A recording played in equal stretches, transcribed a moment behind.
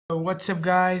What's up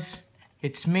guys,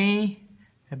 it's me,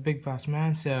 a big boss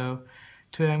man. So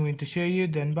today I'm going to show you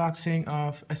the unboxing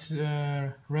of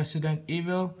Resident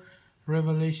Evil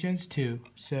Revelations 2.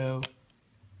 So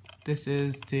this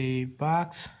is the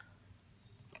back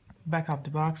of the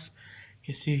box.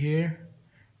 You see here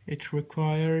it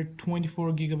required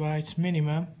 24 gigabytes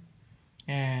minimum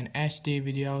and HD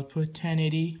video output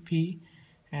 1080p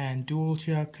and dual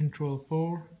shock control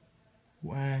 4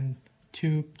 and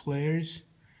 2 players,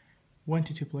 1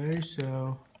 to 2 players.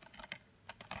 So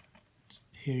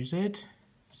here's it.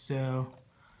 So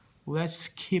let's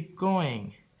keep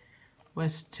going.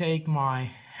 Let's take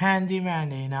my handy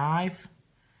mandy knife.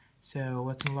 So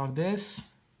let's unlock this.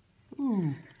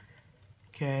 Ooh.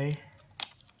 Okay.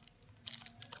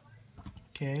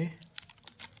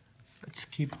 Let's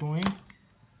keep going.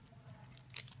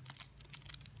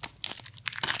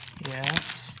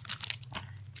 Yes.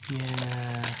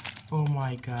 Yeah. Oh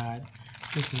my god.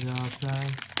 This is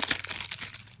awesome.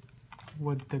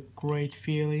 What the great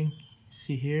feeling.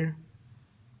 See here.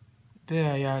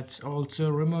 There, yeah, it's also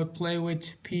remote play with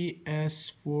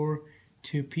PS4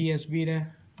 to PS Vita.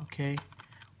 Okay,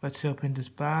 let's open this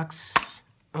box.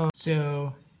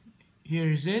 So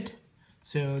here's it.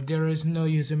 So there is no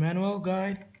user manual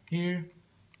guide here.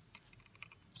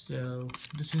 So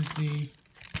this is the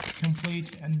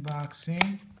complete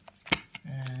unboxing,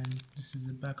 and this is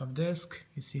the back of disc.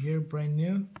 You see here, brand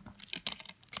new.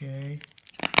 Okay.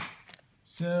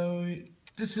 So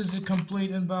this is a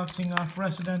complete unboxing of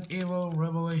Resident Evil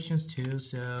Revelations 2.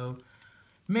 So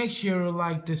make sure you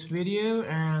like this video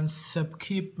and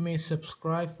keep me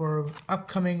subscribed for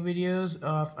upcoming videos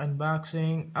of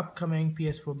unboxing upcoming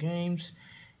PS4 games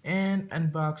and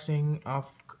unboxing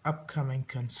of upcoming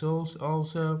consoles.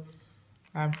 Also,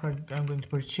 I'm going to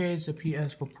purchase a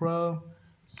PS4 Pro.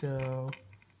 So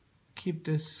keep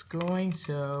this going.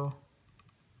 So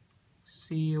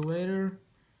see you later.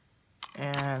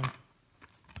 And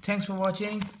thanks for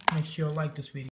watching. Make sure you like this video.